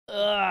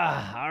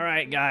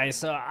Alright guys,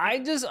 so I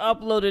just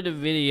uploaded a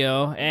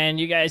video, and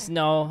you guys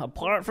know,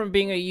 apart from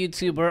being a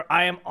YouTuber,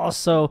 I am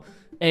also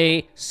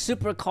a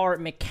supercar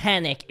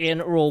mechanic in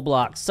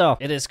Roblox. So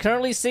it is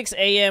currently 6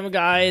 a.m.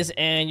 guys,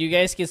 and you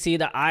guys can see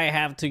that I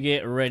have to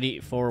get ready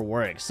for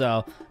work.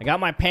 So I got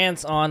my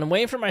pants on, I'm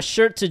waiting for my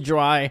shirt to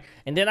dry,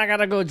 and then I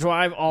gotta go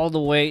drive all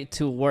the way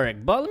to work.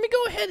 But let me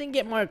go ahead and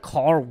get my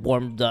car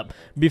warmed up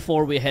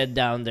before we head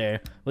down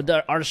there.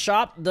 But our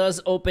shop does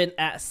open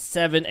at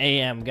 7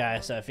 a.m.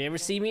 guys, so if you ever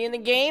see me in the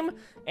game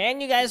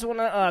and you guys want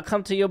to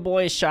come to your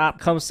boy's shop,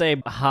 come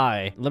say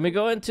hi. Let me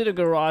go into the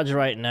garage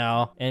right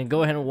now and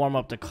go ahead and warm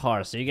up the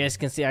car. So you guys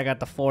can see I got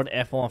the Ford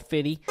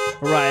F-150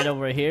 right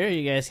over here.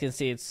 You guys can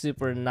see it's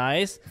super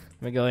nice.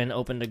 Let me go ahead and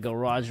open the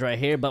garage right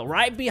here. But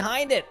right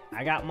behind it,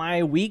 I got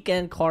my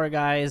weekend car,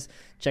 guys.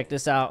 Check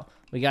this out.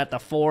 We got the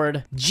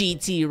Ford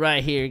GT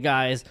right here,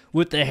 guys,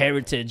 with the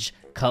heritage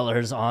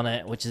colors on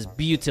it, which is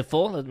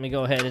beautiful. Let me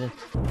go ahead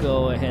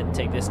and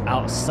take this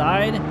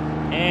outside.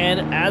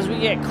 And as we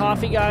get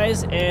coffee,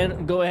 guys,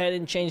 and go ahead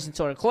and change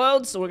into our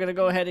clothes, so we're gonna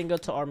go ahead and go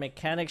to our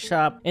mechanic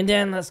shop, and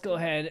then let's go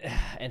ahead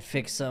and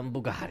fix some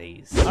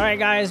Bugattis. All right,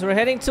 guys, we're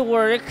heading to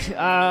work.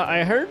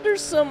 I heard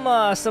there's some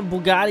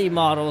Bugatti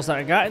models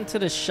that got into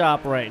the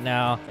shop right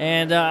now,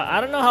 and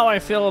I don't know how I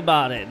feel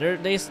about it.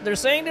 They're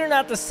saying they're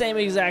not the same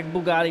exact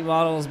Bugatti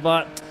models,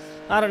 but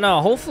I don't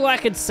know. Hopefully I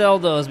could sell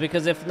those,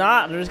 because if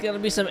not, there's gonna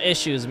be some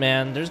issues,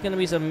 man. There's gonna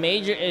be some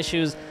major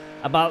issues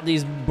about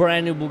these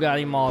brand new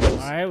Bugatti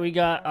models. All right, we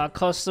got a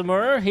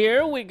customer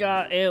here. We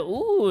got a,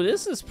 ooh,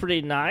 this is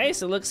pretty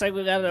nice. It looks like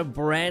we got a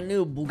brand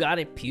new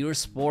Bugatti Pure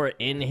Sport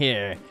in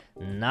here.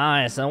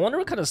 Nice. I wonder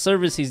what kind of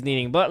service he's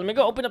needing, but let me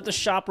go open up the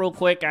shop real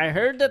quick. I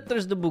heard that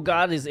there's the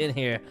Bugattis in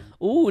here.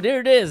 Ooh, there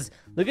it is.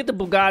 Look at the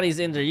Bugattis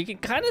in there. You can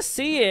kind of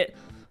see it,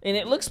 and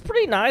it looks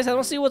pretty nice. I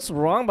don't see what's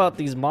wrong about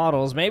these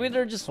models. Maybe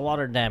they're just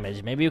water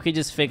damaged. Maybe we could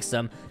just fix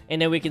them,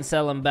 and then we can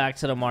sell them back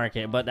to the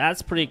market. But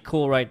that's pretty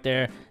cool right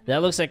there.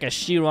 That looks like a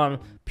Chiron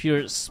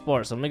Pure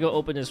Sport. So let me go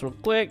open this real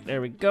quick.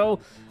 There we go.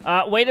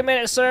 Wait a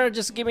minute, sir.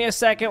 Just give me a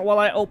second while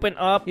I open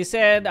up. He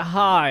said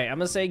hi. I'm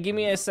gonna say give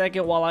me a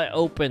second while I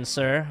open,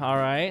 sir. All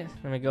right.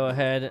 Let me go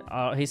ahead.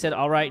 He said,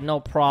 all right,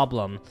 no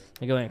problem.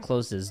 Let me go ahead and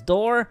close this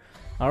door.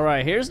 All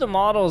right, here's the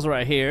models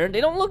right here. They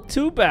don't look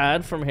too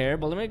bad from here,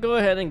 but let me go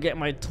ahead and get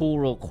my tool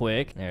real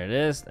quick. There it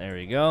is. There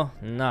we go.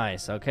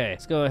 Nice. Okay,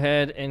 let's go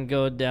ahead and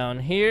go down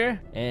here.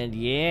 And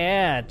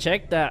yeah,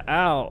 check that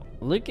out.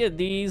 Look at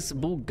these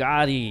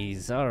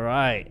Bugattis. All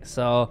right,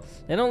 so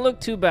they don't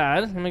look too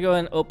bad. Let me go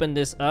ahead and open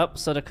this up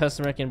so the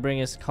customer can bring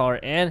his car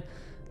in.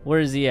 Where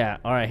is he at?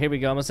 All right, here we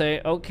go. I'm gonna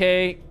say,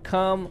 okay,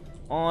 come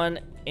on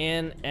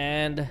in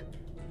and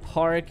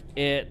park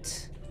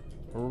it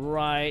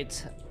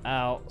right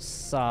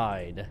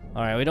outside.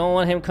 All right, we don't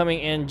want him coming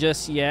in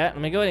just yet.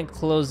 Let me go ahead and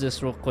close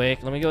this real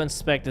quick. Let me go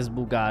inspect this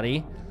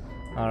Bugatti.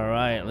 All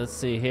right, let's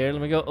see here.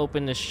 Let me go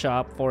open the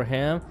shop for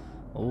him.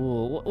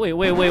 Ooh, wait,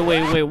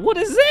 what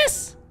is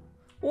this?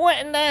 What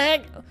in the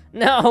heck?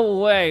 No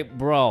way,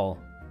 bro.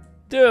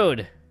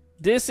 Dude,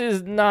 these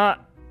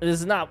not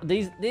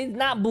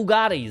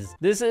Bugattis.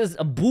 This is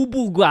a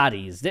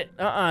Bugattis.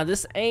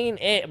 This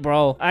ain't it,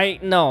 bro.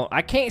 No,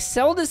 I can't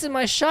sell this in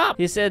my shop.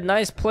 He said,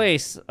 nice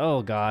place.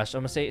 Oh gosh,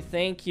 I'm gonna say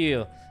thank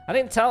you. I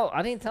didn't tell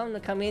him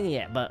to come in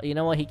yet, but you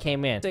know what? He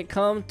came in. Say,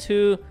 come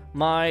to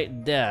my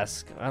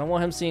desk. I don't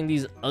want him seeing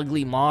these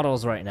ugly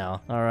models right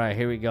now. All right,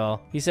 here we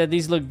go. He said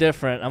these look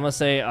different. I'm gonna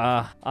say,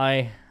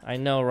 I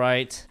know,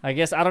 right? I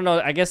guess, I don't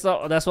know. I guess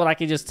that's what I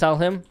can just tell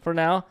him for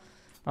now.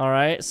 All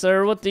right,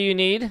 sir, what do you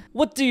need?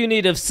 What do you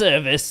need of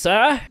service,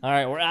 sir? All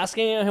right, we're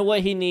asking him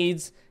what he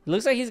needs. It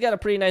looks like he's got a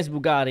pretty nice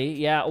Bugatti.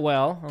 Yeah,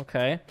 well,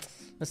 okay.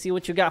 Let's see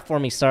what you got for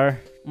me, sir.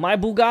 My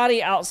Bugatti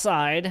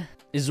outside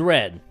is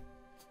red.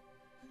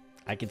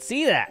 I can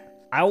see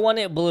that. I want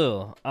it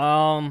blue.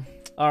 All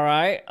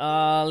right,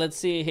 let's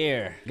see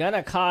here. It's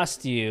gonna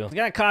cost you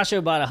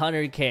about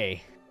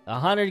 100K.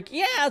 100,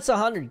 yeah, it's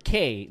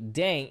 100K.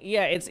 Dang,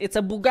 yeah, it's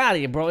a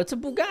Bugatti, bro. It's a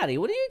Bugatti.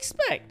 What do you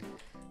expect?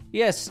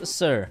 Yes,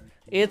 sir.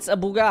 It's a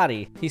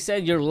Bugatti. He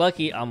said you're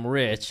lucky I'm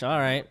rich. All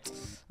right.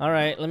 All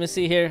right, let me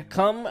see here.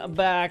 Come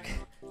back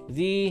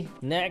the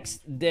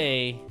next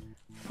day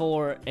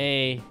for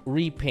a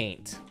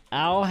repaint.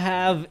 I'll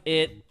have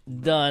it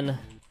done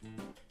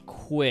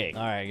quick.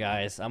 All right,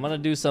 guys. I'm going to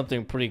do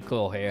something pretty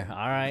cool here.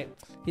 All right.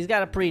 He's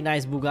got a pretty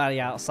nice Bugatti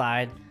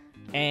outside,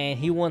 and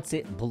he wants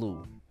it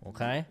blue.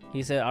 Okay?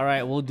 He said, all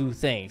right, we'll do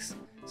things.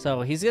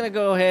 So he's going to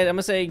go ahead. I'm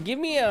going to say, give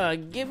me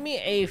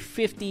a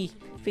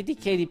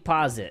 50K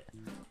deposit.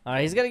 All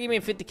right, he's gonna give me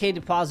a 50K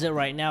deposit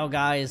right now,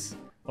 guys,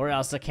 or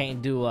else I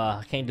can't do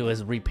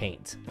his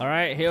repaint. All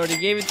right, he already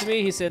gave it to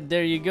me. He said,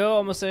 there you go.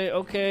 I'm gonna say,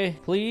 okay,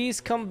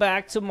 please come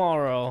back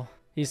tomorrow.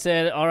 He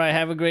said, all right,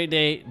 have a great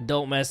day.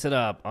 Don't mess it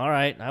up. All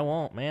right, I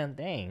won't, man.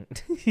 Dang.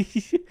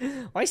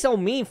 Why so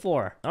mean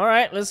for? All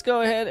right, let's go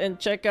ahead and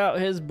check out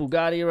his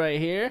Bugatti right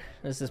here.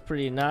 This is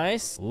pretty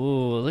nice.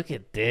 Ooh, look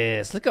at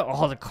this. Look at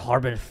all the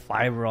carbon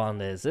fiber on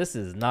this. This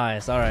is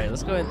nice. All right,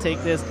 let's go ahead and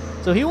take this.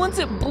 So he wants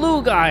it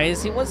blue,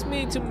 guys. He wants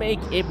me to make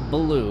it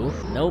blue.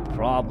 No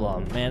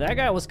problem. Man, that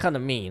guy was kind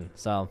of mean.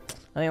 So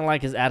I didn't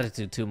like his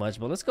attitude too much,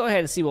 but let's go ahead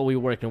and see what we're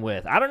working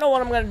with. I don't know what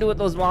I'm gonna do with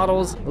those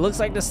models. It looks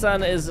like the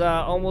sun is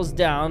almost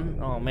down.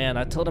 Oh man,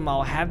 I told him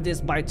I'll have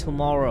this by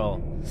tomorrow.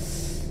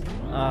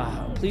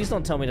 Please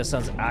don't tell me the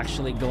sun's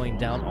actually going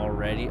down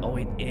already. Oh,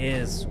 it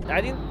is. I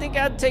didn't think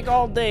I'd take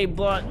all day,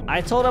 but I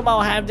told him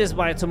I'll have this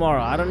by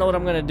tomorrow. I don't know what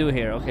I'm gonna do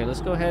here. Okay,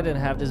 let's go ahead and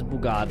have this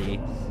Bugatti.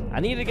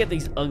 I need to get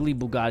these ugly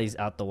Bugattis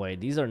out the way.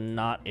 These are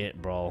not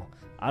it, bro.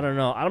 I don't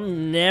know.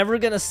 I'm never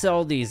gonna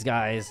sell these,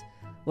 guys.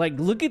 Like,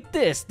 look at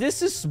this.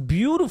 This is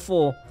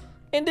beautiful.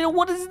 And then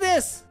what is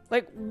this?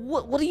 Like,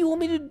 what do you want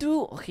me to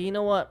do? Okay, you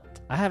know what?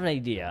 I have an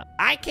idea.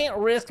 I can't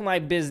risk my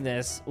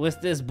business with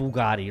this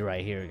Bugatti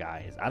right here,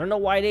 guys. I don't know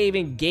why they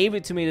even gave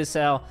it to me to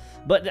sell,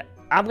 but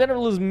I'm gonna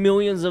lose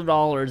millions of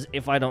dollars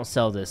if I don't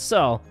sell this.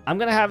 So I'm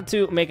gonna have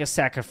to make a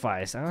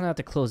sacrifice. I'm gonna have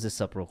to close this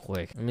up real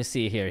quick. Let me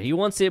see here. He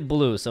wants it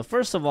blue. So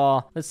first of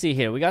all, let's see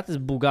here. We got this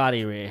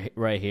Bugatti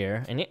right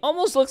here, and it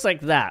almost looks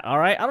like that. All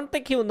right. I don't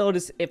think he'll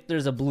notice if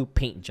there's a blue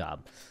paint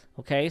job.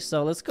 Okay,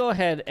 so let's go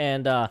ahead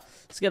and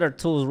let's get our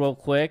tools real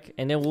quick,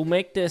 and then we'll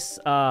make this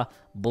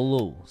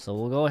blue. So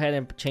we'll go ahead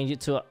and change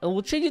it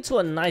to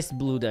a nice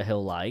blue that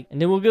he'll like,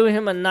 and then we'll give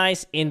him a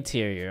nice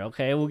interior.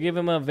 Okay, we'll give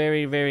him a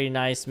very, very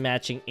nice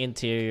matching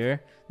interior.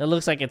 That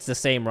looks like it's the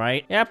same,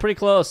 right? Yeah, pretty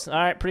close. All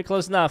right, pretty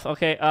close enough.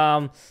 Okay,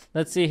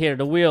 let's see here.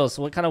 The wheels.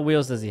 What kind of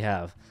wheels does he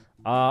have?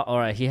 All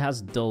right, he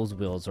has those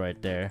wheels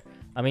right there.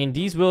 I mean,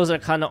 these wheels are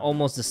kind of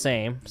almost the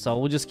same, so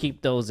we'll just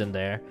keep those in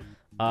there.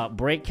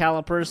 Brake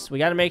calipers, we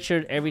got to make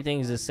sure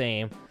everything's the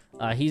same.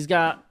 He's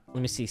got,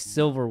 let me see,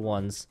 silver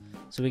ones,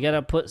 so we got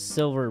to put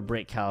silver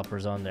brake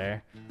calipers on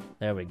there.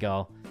 There we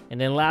go. And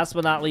then last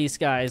but not least,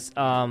 guys,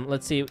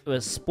 let's see,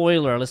 a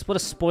spoiler. Let's put a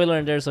spoiler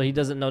in there so he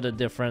doesn't know the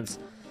difference.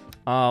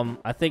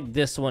 I think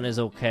this one is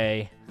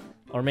okay,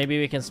 or maybe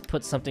we can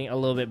put something a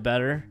little bit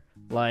better,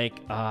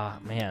 like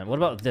man, what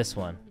about this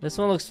one? This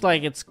one looks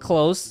like it's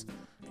close,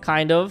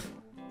 kind of,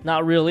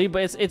 not really,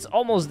 but it's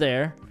almost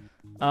there.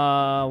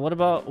 What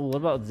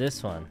about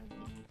this one?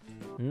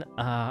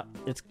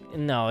 It's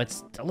a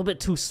little bit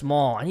too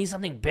small. I need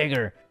something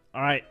bigger.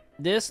 All right,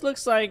 this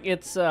looks like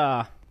it's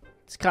kind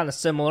of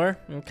similar.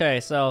 Okay,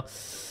 so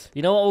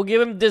you know what? We'll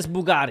give him this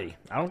Bugatti.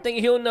 I don't think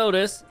he'll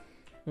notice.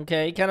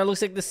 Okay, it kind of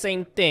looks like the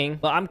same thing,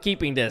 but I'm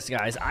keeping this,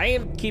 guys. I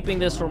am keeping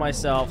this for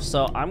myself,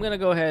 so I'm gonna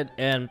go ahead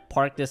and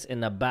park this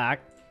in the back.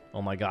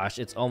 Oh my gosh,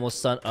 it's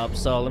almost sun up,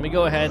 so let me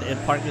go ahead and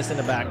park this in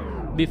the back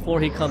before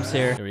he comes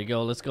here. Here we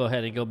go. Let's go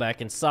ahead and go back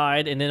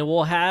inside, and then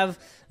we'll have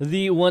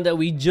the one that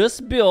we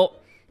just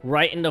built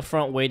right in the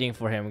front waiting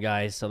for him,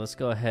 guys. So let's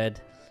go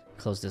ahead,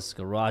 close this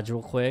garage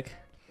real quick.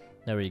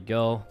 There we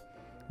go.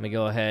 Let me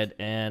go ahead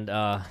and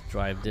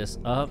drive this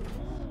up.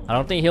 I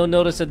don't think he'll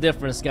notice a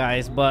difference,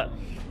 guys, but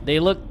they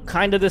look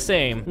kind of the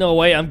same. No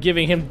way I'm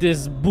giving him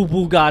this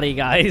Bugatti,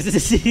 guys.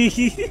 This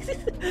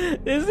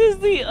is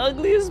the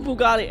ugliest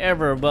Bugatti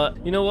ever,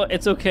 but you know what?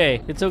 It's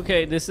okay. It's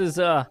okay. This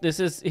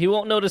is, he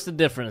won't notice the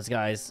difference,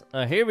 guys.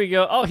 Here we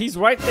go. Oh, he's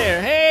right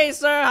there. Hey,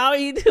 sir, how are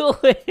you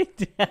doing?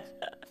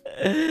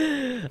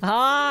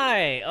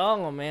 Hi.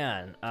 Oh,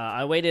 man.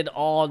 I waited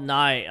all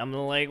night. I'm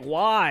like,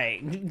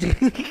 why?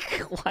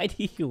 Why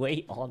do you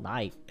wait all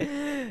night?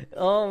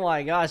 Oh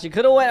my gosh, you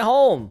could have went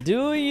home.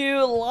 Do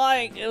you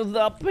like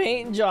the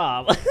paint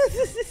job?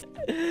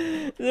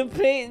 The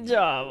paint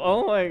job.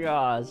 Oh my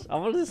gosh. I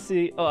want to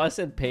see. Oh, I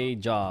said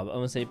paint job. I'm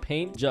gonna say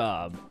paint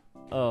job.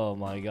 Oh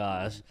my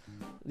gosh.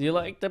 Do you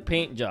like the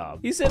paint job?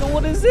 He said,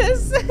 what is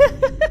this?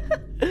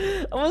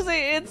 I'm gonna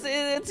say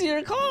it's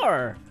your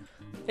car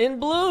in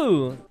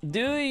blue.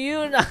 Do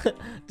you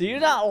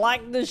not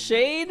like the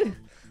shade?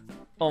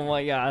 Oh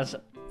my gosh.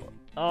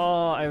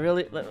 Oh, I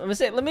really,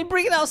 let me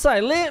bring it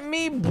outside. Let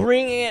me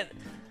bring it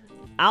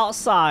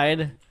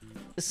outside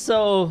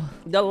so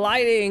the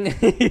lighting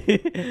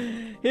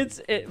hits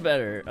it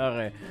better.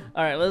 Okay.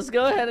 All right, let's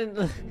go ahead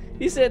and,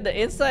 he said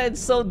the inside's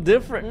so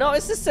different. No,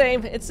 it's the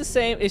same. It's the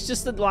same. It's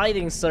just the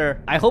lighting,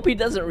 sir. I hope he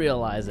doesn't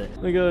realize it.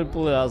 Let me go and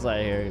pull it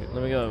outside here.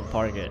 Let me go and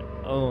park it.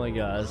 Oh my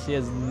gosh, he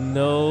has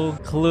no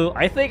clue.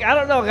 I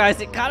don't know,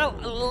 guys. It kind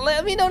of,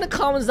 let me know in the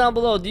comments down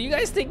below. Do you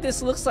guys think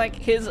this looks like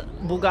his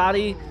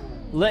Bugatti?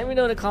 Let me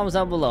know in the comments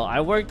down below.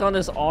 I worked on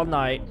this all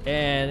night,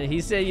 and he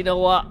said, you know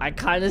what? I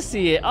kind of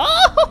see it.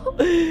 Oh,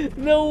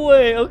 no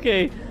way.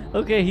 Okay.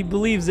 Okay, he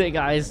believes it,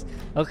 guys.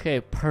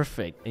 Okay,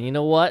 perfect. And you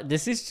know what?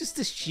 This is just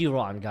a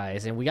Chiron,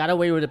 guys, and we got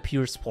away with a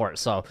pure sport,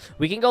 so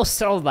we can go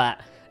sell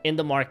that in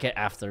the market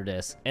after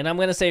this. And I'm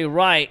gonna say,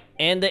 right,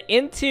 and the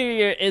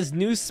interior is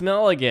new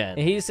smell again.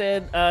 And he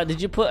said,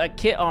 did you put a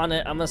kit on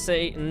it? I'm gonna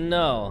say,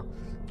 no.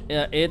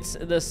 It's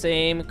the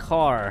same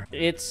car.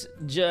 It's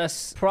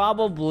just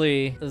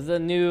probably the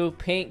new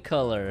paint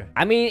color.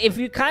 I mean, if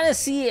you kind of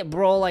see it,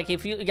 bro, like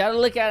if you gotta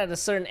look at it at a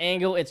certain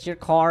angle, it's your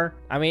car.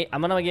 I mean,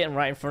 I'm gonna get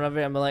right in front of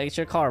it. I'm like, it's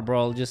your car,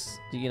 bro. Just,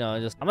 you know,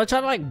 I'm gonna try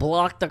to like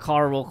block the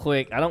car real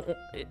quick. I don't,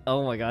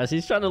 oh my gosh,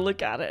 he's trying to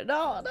look at it.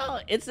 No,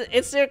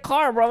 it's your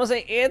car, bro. I'm gonna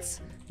say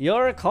it's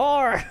your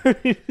car.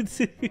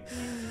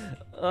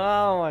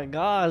 Oh my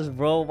gosh,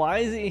 bro. Why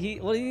is he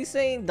what is he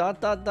saying? Dot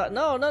dot dot.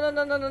 No,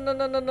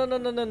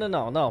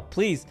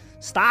 please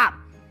stop.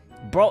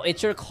 Bro,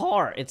 it's your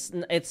car.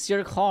 It's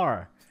your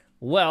car.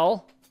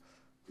 Well,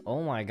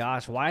 oh my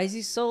gosh, why is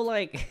he so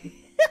like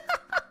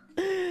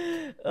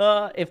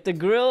if the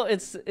grill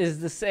is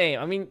the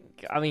same.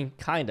 I mean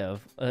kind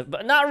of.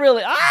 But not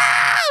really.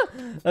 Ah!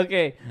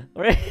 Okay.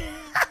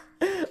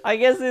 I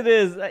guess it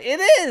is. It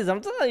is. I'm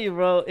telling you,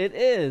 bro. It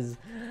is.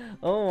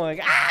 Oh my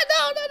god. Ah, no.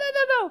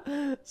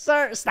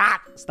 Sir,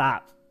 stop.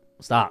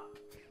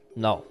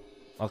 No.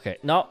 Okay.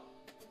 No.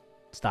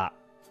 Stop.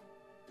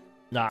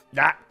 Nah.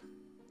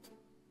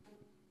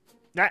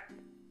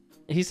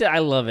 He said, I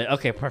love it.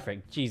 Okay,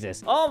 perfect.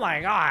 Jesus. Oh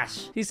my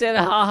gosh. He said,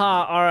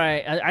 haha. All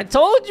right. I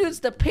told you it's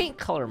the paint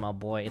color, my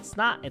boy. It's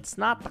not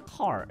the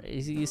car.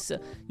 You so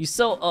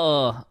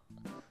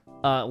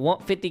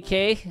want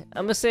 50K?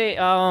 I'm gonna say,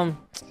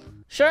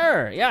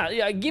 sure.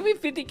 Yeah. Give me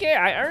 50K.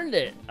 I earned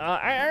it.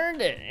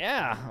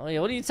 Yeah.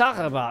 What are you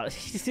talking about?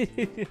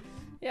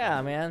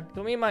 Yeah, man.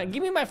 Give me my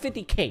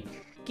 50K.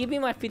 Give me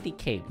my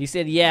 50K. He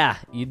said, yeah,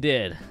 you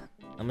did.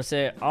 I'm gonna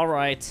say, all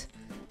right.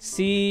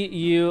 See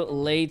you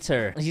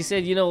later. He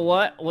said, you know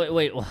what?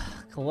 Wait.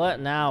 What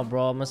now,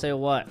 bro? I'm gonna say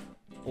what?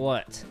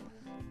 What?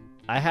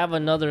 I have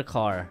another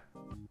car.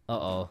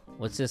 Uh-oh.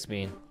 What's this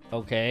mean?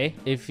 Okay.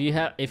 If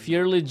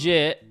you're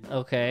legit,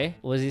 okay.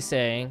 What's he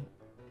saying?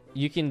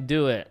 You can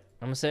do it.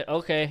 I'm gonna say,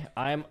 okay,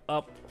 I'm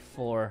up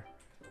for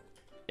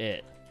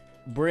it.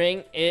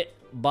 Bring it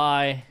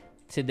by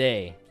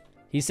today.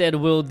 He said,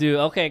 will do.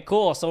 Okay,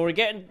 cool. So we're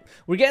getting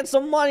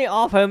some money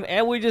off him,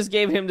 and we just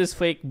gave him this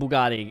fake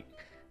Bugatti.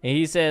 And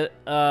he said,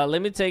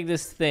 let me take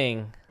this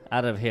thing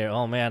out of here.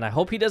 Oh man, I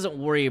hope he doesn't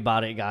worry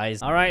about it,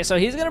 guys. All right, so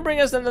he's gonna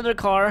bring us another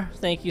car.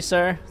 Thank you,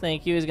 sir.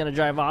 Thank you. He's gonna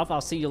drive off.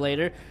 I'll see you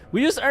later.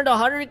 We just earned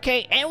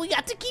 100K, and we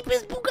got to keep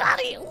his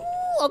Bugatti.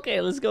 Ooh, okay,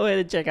 let's go ahead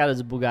and check out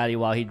his Bugatti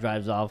while he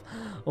drives off.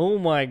 Oh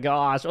my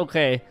gosh.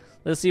 Okay,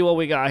 let's see what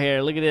we got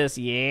here. Look at this.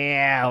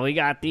 Yeah, we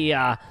got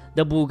the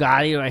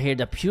Bugatti right here,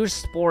 the Pure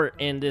Sport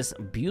in this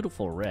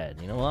beautiful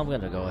red. You know what? I'm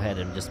gonna go ahead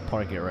and just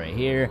park it right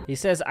here. He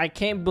says, I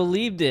can't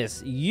believe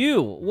this.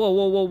 Whoa.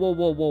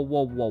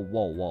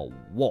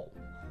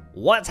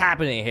 What's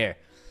happening here?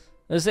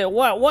 Let's say,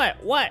 what?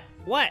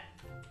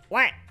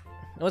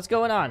 What's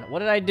going on? What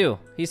did I do?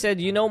 He said,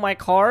 you know my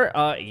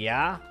car?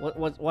 Yeah.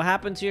 What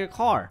happened to your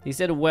car? He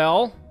said,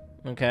 well,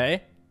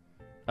 okay.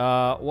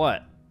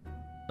 What?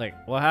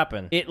 Like, what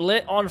happened? It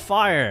lit on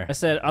fire. I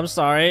said, I'm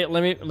sorry.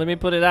 Let me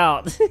put it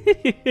out.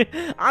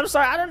 I'm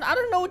sorry. I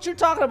don't know what you're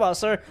talking about,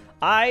 sir.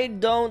 I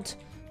don't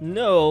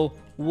know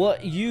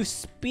what you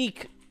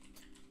speak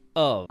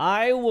of.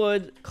 I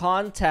would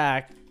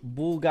contact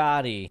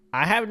Bugatti.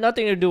 I have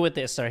nothing to do with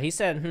this, sir. He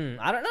said,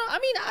 I don't know. I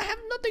mean, I have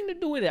nothing to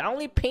do with it. I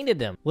only painted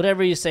them.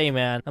 Whatever you say,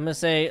 man. I'm gonna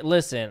say,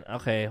 listen,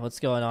 okay, what's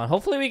going on?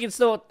 Hopefully we can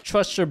still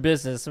trust your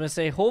business. I'm gonna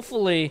say,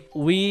 hopefully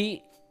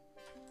we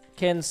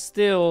can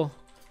still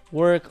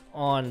work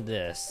on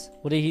this.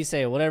 What did he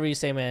say? Whatever you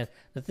say, man.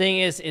 The thing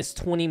is, it's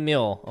 20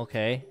 mil.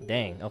 Okay.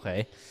 Dang.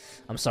 Okay.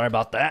 I'm sorry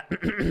about that.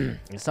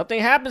 If something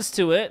happens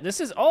to it, this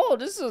is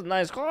a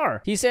nice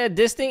car. He said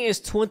this thing is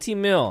 20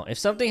 mil. If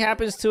something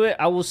happens to it,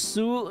 I will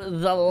sue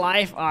the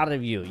life out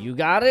of you. You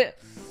got it?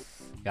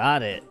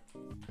 Got it.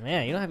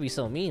 Man, you don't have to be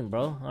so mean,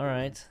 bro. All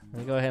right.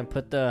 Let me go ahead and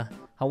put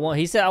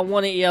he said I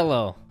want it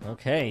yellow.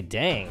 Okay,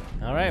 dang.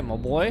 All right, my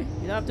boy.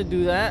 You don't have to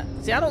do that.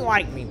 See, I don't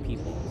like mean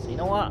people. So you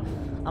know what?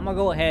 I'm gonna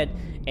go ahead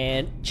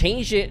and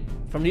change it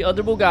from the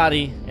other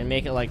Bugatti and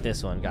make it like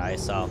this one,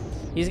 guys. So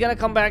he's gonna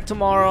come back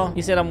tomorrow.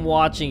 He said, I'm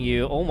watching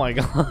you. Oh my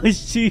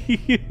gosh.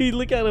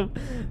 Look at him.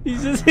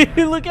 He's just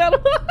look at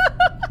him.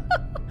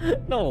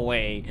 No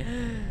way.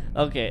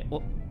 Okay.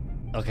 Well,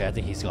 okay, I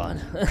think he's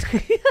gone.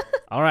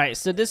 All right,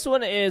 so this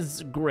one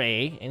is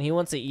gray and he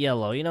wants it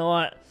yellow. You know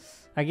what?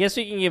 I guess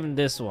we can give him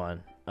this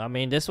one. I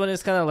mean, this one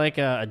is kind of like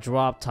a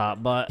drop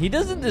top, but he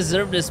doesn't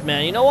deserve this,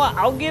 man. You know what?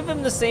 I'll give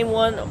him the same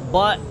one,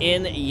 but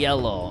in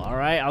yellow, all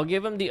right? I'll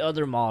give him the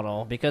other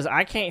model because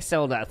I can't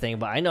sell that thing,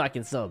 but I know I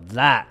can sell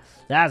that.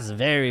 That's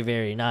very,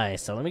 very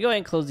nice. So let me go ahead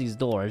and close these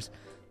doors.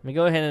 Let me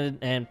go ahead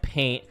and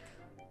paint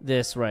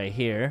this right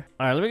here.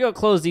 All right, let me go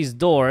close these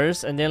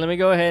doors, and then let me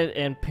go ahead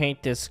and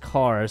paint this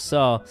car.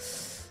 So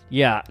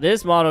yeah,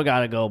 this model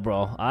gotta go,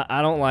 bro.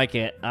 I don't like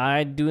it.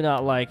 I do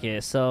not like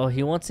it. So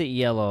he wants it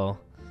yellow.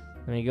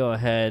 Let me go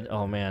ahead.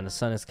 Oh man, the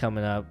sun is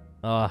coming up.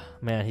 Oh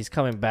man, he's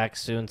coming back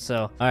soon. So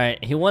all right,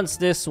 he wants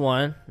this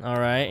one, all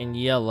right, in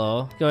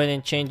yellow. Go ahead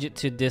and change it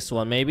to this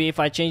one. Maybe if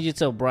I change it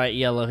to a bright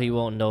yellow, he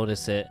won't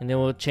notice it. And then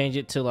we'll change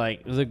it to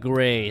like the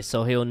gray,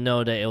 so he'll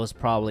know that it was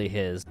probably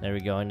his. There we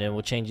go. And then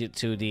we'll change it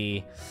to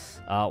the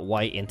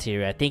white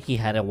interior. I think he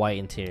had a white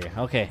interior.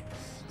 Okay,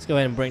 let's go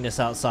ahead and bring this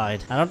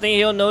outside. I don't think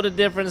he'll know the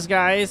difference,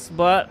 guys,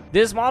 but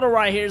this model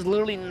right here is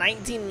literally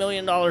 $19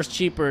 million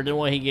cheaper than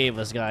what he gave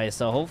us, guys.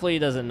 So hopefully he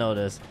doesn't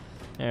notice.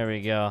 There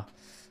we go.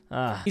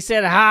 He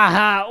said,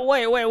 ha ha.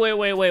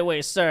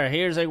 Wait, sir.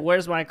 Here's like,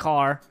 where's my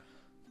car?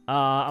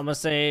 I'm gonna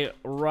say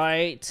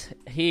right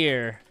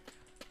here.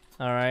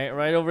 All right,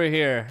 right over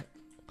here.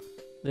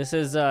 This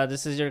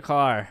is your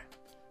car.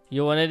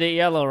 You wanted it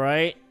yellow,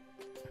 right?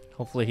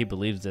 Hopefully he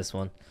believes this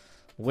one.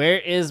 Where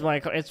is my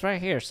car? It's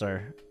right here,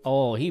 sir.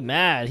 Oh, he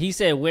mad. He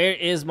said, where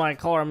is my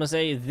car? I'm gonna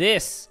say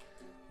this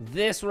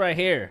right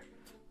here.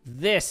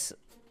 This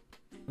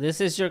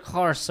is your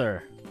car,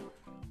 sir.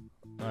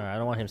 All right, I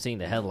don't want him seeing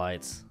the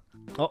headlights.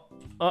 Oh,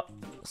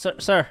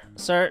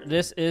 sir,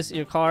 this is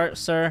your car,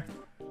 sir.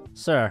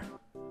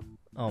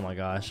 Oh my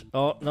gosh.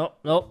 Oh,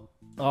 nope.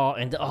 Oh,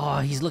 and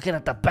he's looking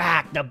at the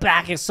back. The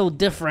back is so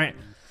different,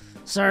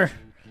 sir.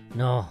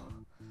 No.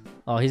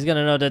 Oh, he's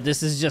gonna know that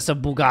this is just a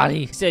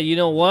Bugatti. He said, you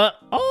know what?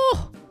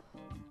 Oh,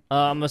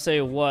 I'm gonna say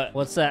what?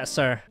 What's that,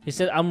 sir? He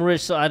said, I'm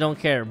rich, so I don't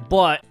care.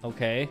 But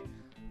okay,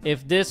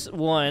 if this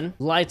one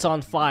lights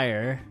on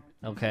fire,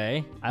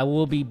 okay, I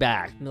will be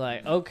back. I'm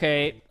like,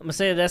 okay, I'm gonna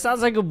say that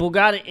sounds like a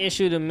Bugatti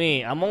issue to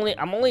me. I'm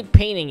only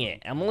painting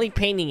it. I'm only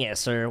painting it,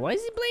 sir. Why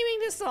is he blaming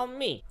this on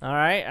me? All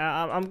right,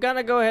 I'm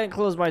gonna go ahead and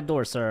close my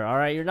door, sir. All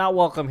right, you're not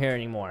welcome here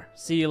anymore.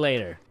 See you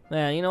later.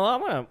 Man, you know what?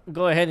 I'm gonna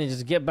go ahead and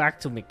just get back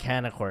to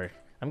mechanic work.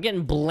 I'm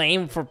getting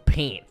blamed for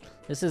paint.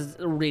 This is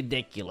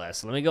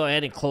ridiculous. Let me go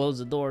ahead and close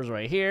the doors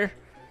right here.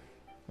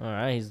 All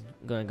right, he's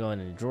gonna go in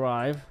and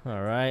drive.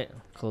 All right,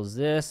 close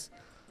this.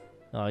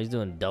 Oh, he's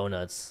doing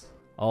donuts.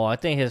 Oh, I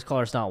think his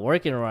car's not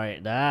working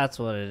right. That's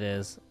what it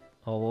is.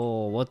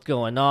 Oh, what's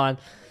going on?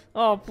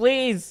 Oh,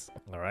 please.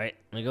 All right,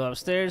 let me go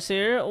upstairs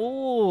here.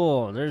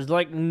 Oh, there's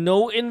like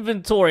no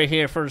inventory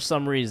here for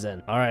some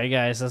reason. All right,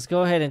 guys, let's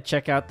go ahead and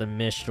check out the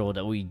Mistral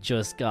that we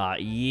just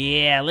got.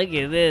 Yeah, look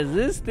at this.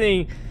 This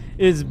thing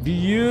is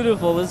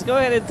beautiful. Let's go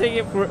ahead and take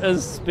it for a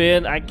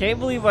spin. I can't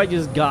believe I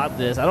just got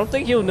this. I don't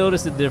think he'll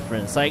notice the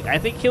difference. Like, I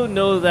think he'll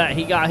know that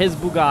he got his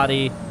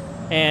Bugatti,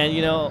 and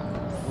you know,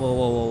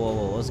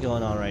 whoa, what's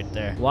going on right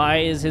there? Why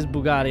is his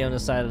Bugatti on the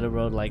side of the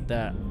road like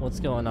that?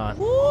 What's going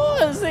on? Ooh,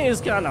 this thing is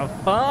kind of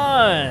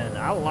fun.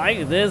 I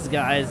like this,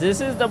 guys.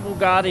 This is the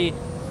Bugatti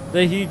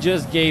that he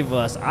just gave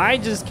us. I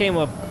just came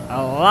up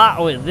a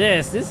lot with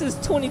this. This is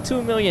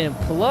 22 million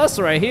plus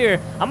right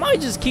here. I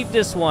might just keep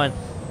this one,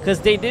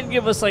 because they did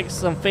give us like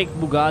some fake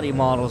Bugatti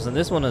models, and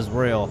this one is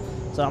real.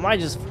 So I might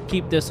just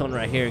keep this one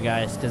right here,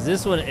 guys, because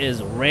this one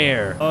is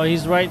rare. Oh,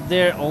 he's right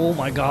there. Oh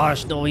my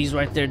gosh, no, he's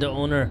right there, the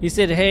owner. He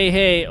said,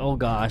 hey. Oh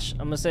gosh,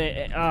 I'm gonna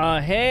say,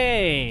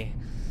 hey.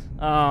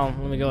 Let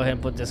me go ahead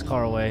and put this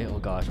car away. Oh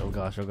gosh.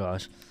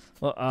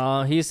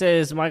 Well, he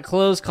says, my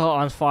clothes caught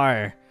on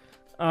fire.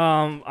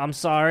 I'm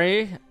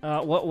sorry.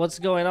 What's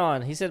going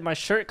on? He said, my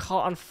shirt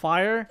caught on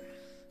fire.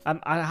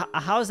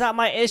 How is that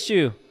my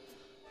issue?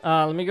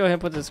 Let me go ahead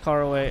and put this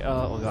car away.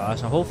 Oh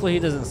gosh, hopefully he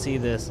doesn't see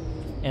this.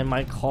 And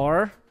my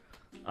car,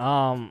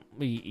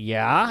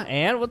 yeah,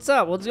 and what's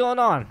up? What's going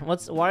on?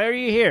 Why are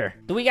you here?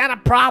 Do we got a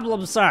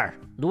problem, sir?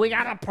 Do we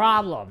got a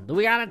problem? Do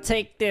we gotta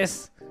take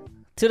this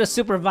to the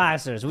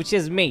supervisors, which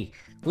is me?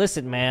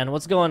 Listen, man,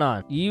 what's going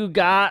on? You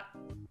gotta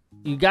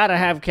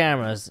have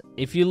cameras.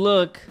 If you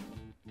look,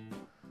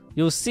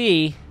 you'll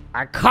see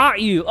I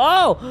caught you.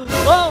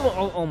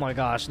 Oh my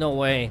gosh, no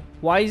way.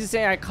 Why is he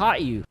saying I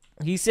caught you?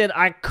 He said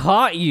I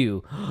caught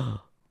you.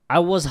 I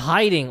was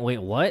hiding.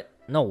 Wait, what?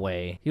 No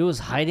way. He was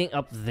hiding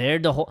up there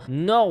the whole...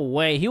 No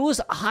way. He was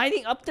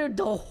hiding up there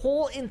the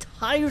whole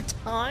entire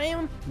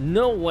time?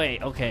 No way.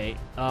 Okay.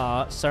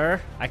 Sir,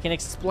 I can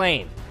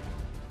explain.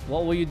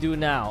 What will you do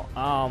now?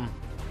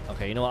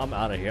 Okay, you know what? I'm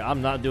out of here.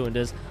 I'm not doing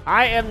this.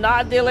 I am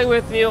not dealing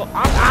with you.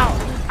 I'm out.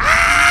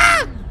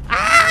 No.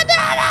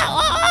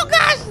 Oh,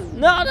 gosh.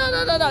 No.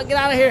 Get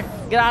out of here.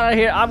 Get out of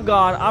here. I'm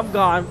gone.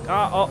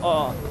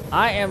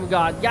 I am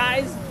gone.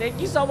 Guys,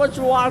 thank you so much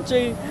for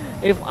watching.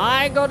 If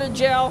I go to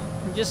jail,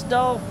 just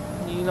know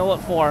you know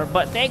what for.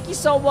 But thank you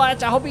so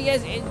much. I hope you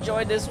guys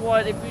enjoyed this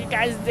one. If you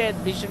guys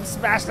did, be sure to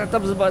smash that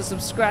thumbs up button,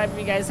 subscribe if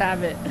you guys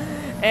haven't.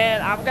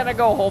 And I'm gonna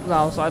go home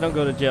now so I don't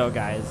go to jail,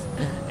 guys.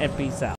 And peace out.